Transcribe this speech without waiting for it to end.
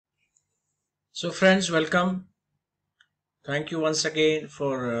So friends, welcome. Thank you once again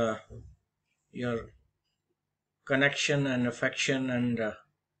for your connection and affection and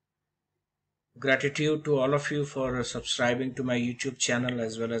gratitude to all of you for subscribing to my YouTube channel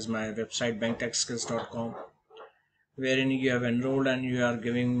as well as my website BankTekSkills.com, wherein you have enrolled and you are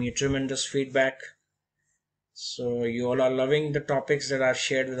giving me tremendous feedback. So you all are loving the topics that I've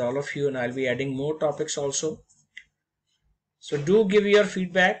shared with all of you, and I'll be adding more topics also. So do give your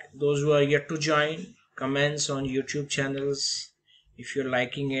feedback, those who are yet to join, comments on YouTube channels, if you're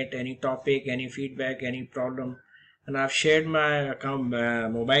liking it, any topic, any feedback, any problem. And I've shared my account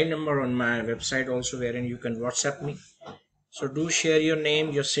mobile number on my website also, wherein you can WhatsApp me. So do share your name,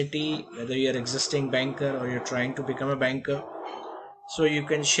 your city, whether you're existing banker or you're trying to become a banker. So you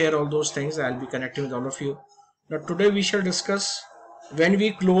can share all those things. I'll be connecting with all of you. Now today we shall discuss when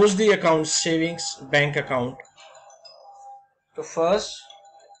we close the account, savings bank account. So first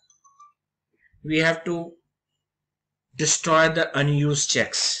we have to destroy the unused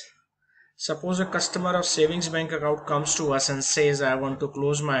checks. Suppose a customer of savings bank account comes to us and says, I want to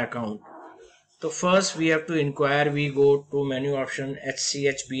close my account. So first we have to inquire, we go to menu option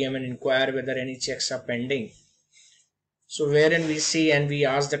Hcacc and inquire whether any checks are pending. So wherein we see and we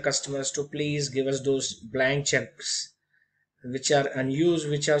ask the customers to please give us those blank checks which are unused,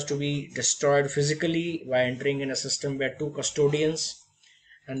 which has to be destroyed physically by entering in a system where two custodians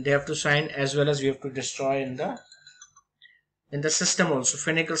and they have to sign, as well as we have to destroy in the system also,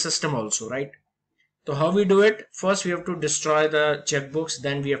 Finacle system also, right? So how we do it? First we have to destroy the checkbooks,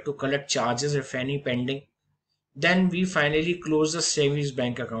 then we have to collect charges if any pending, then we finally close the savings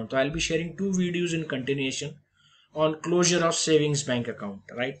bank account. So I'll be sharing two videos in continuation on closure of savings bank account,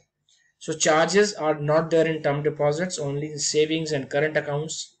 right? So charges are not there in term deposits, only in savings and current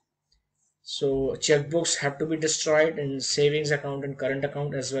accounts. So checkbooks have to be destroyed in savings account and current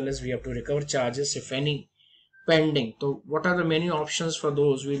account, as well as we have to recover charges if any pending. So what are the menu options for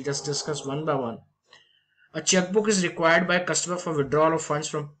those? We'll just discuss one by one. A checkbook is required by a customer for withdrawal of funds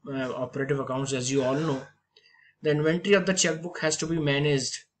from operative accounts. As you all know, the inventory of the checkbook has to be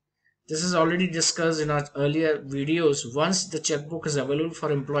managed. This is already discussed in our earlier videos. Once the checkbook is available for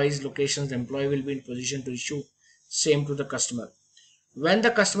employees' locations, the employee will be in position to issue same to the customer. When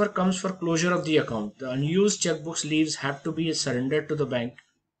the customer comes for closure of the account, the unused checkbooks leaves have to be surrendered to the bank.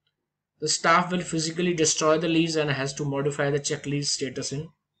 The staff will physically destroy the leaves and has to modify the check leave status in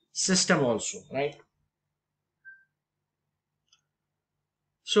system also, right?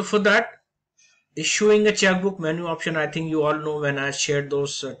 So for that, issuing a checkbook menu option, I think you all know when I shared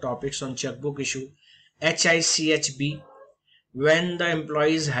those topics on checkbook issue, Hcacc, when the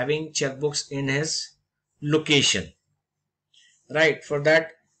employee is having checkbooks in his location, right? For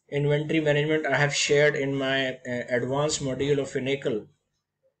that, inventory management I have shared in my advanced module of Finacle.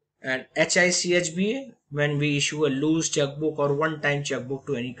 And Hcacc, when we issue a loose checkbook or one-time checkbook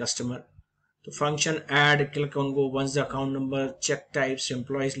to any customer, the function add, click on go. Once the account number, check types,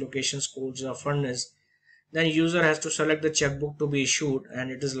 employees locations, codes are furnished, then user has to select the checkbook to be issued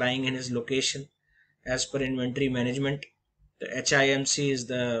and it is lying in his location as per inventory management. The HIMC is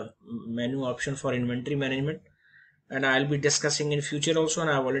the menu option for inventory management, and I'll be discussing in future also,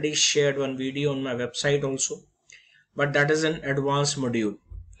 and I've already shared one video on my website also, but that is an advanced module.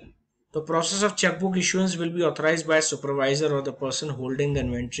 The process of checkbook issuance will be authorized by a supervisor or the person holding the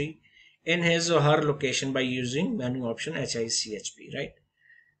inventory in his or her location by using menu option Hcacc, right?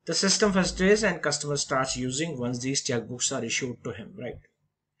 The system frustrates and customer starts using once these checkbooks are issued to him, right?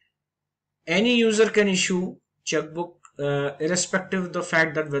 Any user can issue checkbook irrespective of the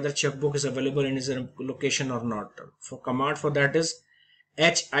fact that whether checkbook is available in his location or not. For command for that is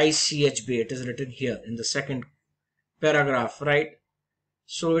Hcacc. It is written here in the second paragraph, right?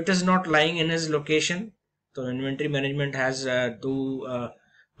 So it is not lying in his location. So inventory management has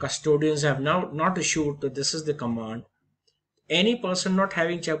custodians have now not issued. So this is the command. Any person not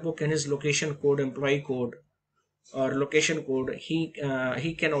having checkbook in his location code, employee code, or location code, he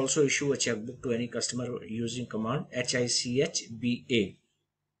can also issue a checkbook to any customer using command Hcacc,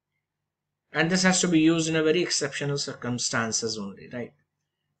 and this has to be used in a very exceptional circumstances only, right?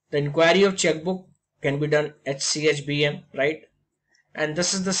 The inquiry of checkbook can be done Hcbm, right? And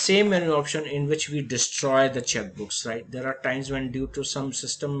this is the same menu option in which we destroy the checkbooks, right? There are times when due to some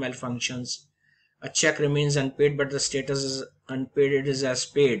system malfunctions, a check remains unpaid, but the status is unpaid, it is as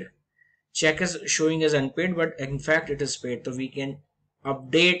paid. Check is showing as unpaid, but in fact it is paid. So we can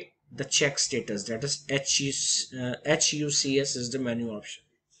update the check status, that is HUCS is the menu option.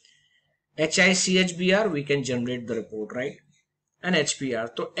 HICHBR, we can generate the report, right? And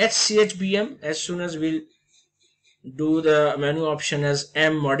HPR. So Hcbm, as soon as we'll do the menu option as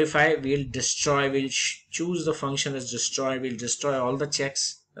M modify, we'll destroy, we'll choose the function as destroy, we'll destroy all the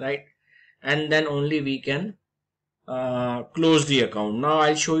checks, right? And then only we can close the account. Now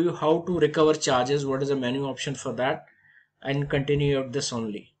I'll show you how to recover charges, what is the menu option for that, and continue of this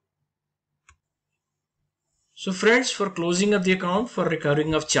only. So friends, for closing of the account, for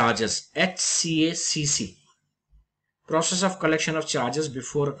recovering of charges, Hcacc, process of collection of charges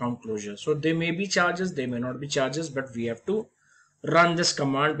before account closure. So they may be charges, they may not be charges, but we have to run this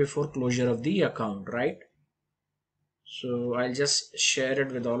command before closure of the account, right? So I'll just share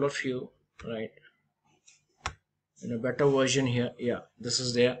it with all of you, right, in a better version here. Yeah, this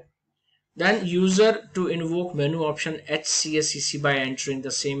is there. Then user to invoke menu option Hcacc by entering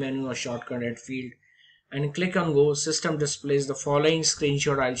the same menu or shortcut at field and click on go. System displays the following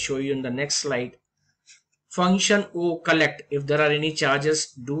screenshot I'll show you in the next slide. Function O collect, if there are any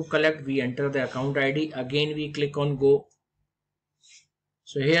charges, do collect, we enter the account ID, again we click on go.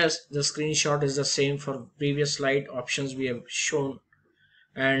 So here's the screenshot is the same for previous slide options we have shown,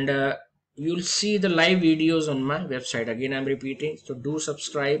 and you'll see the live videos on my website. Again I'm repeating, so do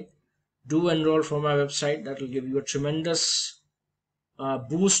subscribe, do enroll for my website. That will give you a tremendous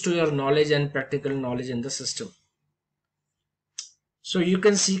boost to your knowledge and practical knowledge in the system. So you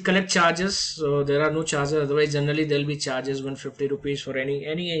can see collect charges. So there are no charges, otherwise generally there will be charges 150 rupees for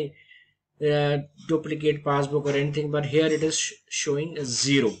any duplicate passbook or anything, but here it is showing a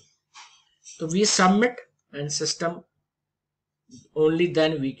 0. So we submit and system, only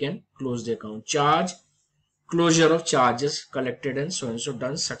then we can close the account. Charge, closure of charges collected and so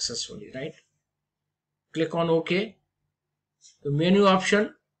done successfully, right? Click on OK. The menu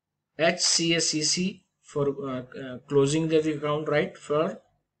option Hcacc for closing the account, right, for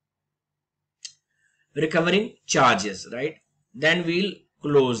recovering charges, right? Then we'll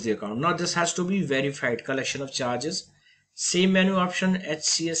close the account. Now this has to be verified, collection of charges. Same menu option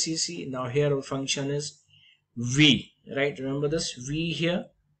Hcacc. Now here our function is V, right? Remember this V here,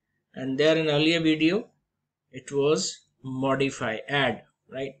 and there in earlier video it was modify, add,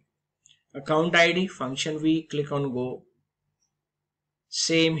 right? Account ID, function V, click on go.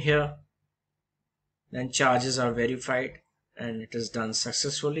 Same here. Then charges are verified and it is done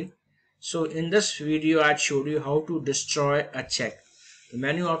successfully. So in this video I showed you how to destroy a check. The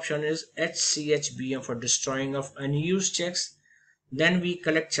menu option is Hcbm for destroying of unused checks. Then we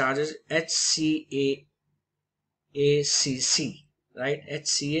collect charges Hcacc, right?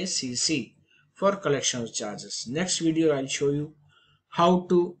 Hcacc for collection of charges. Next video I'll show you how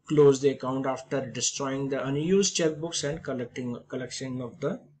to close the account after destroying the unused checkbooks and collection of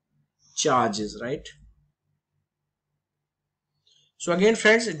the charges, right? So again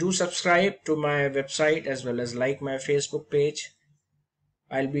friends, do subscribe to my website as well as like my Facebook page.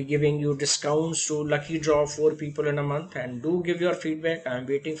 I'll be giving you discounts to lucky draw 4 people in a month, and do give your feedback. I'm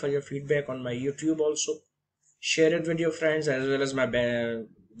waiting for your feedback on my YouTube also. Share it with your friends as well as my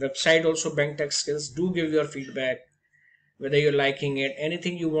website also, BankTekSkills. Do give your feedback, whether you're liking it,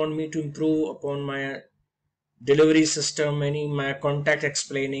 anything you want me to improve upon my delivery system, my contact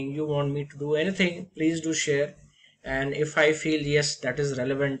explaining, you want me to do anything, please do share. And if I feel yes, that is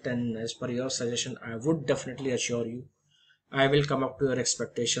relevant and as per your suggestion, I would definitely assure you I will come up to your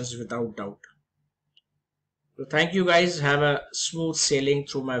expectations without doubt. So thank you guys. Have a smooth sailing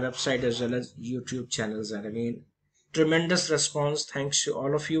through my website as well as YouTube channels. And again, tremendous response. Thanks to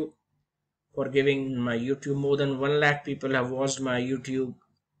all of you for giving my YouTube. More than 1 lakh people have watched my YouTube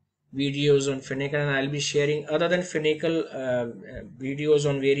videos on Finacle, and I'll be sharing other than Finacle videos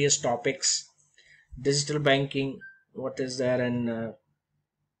on various topics, digital banking, what is there, and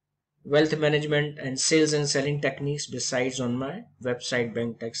wealth management and sales and selling techniques, besides on my website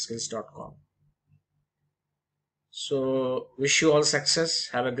BankTekSkills.com. So wish you all success.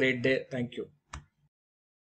 Have a great day. Thank you.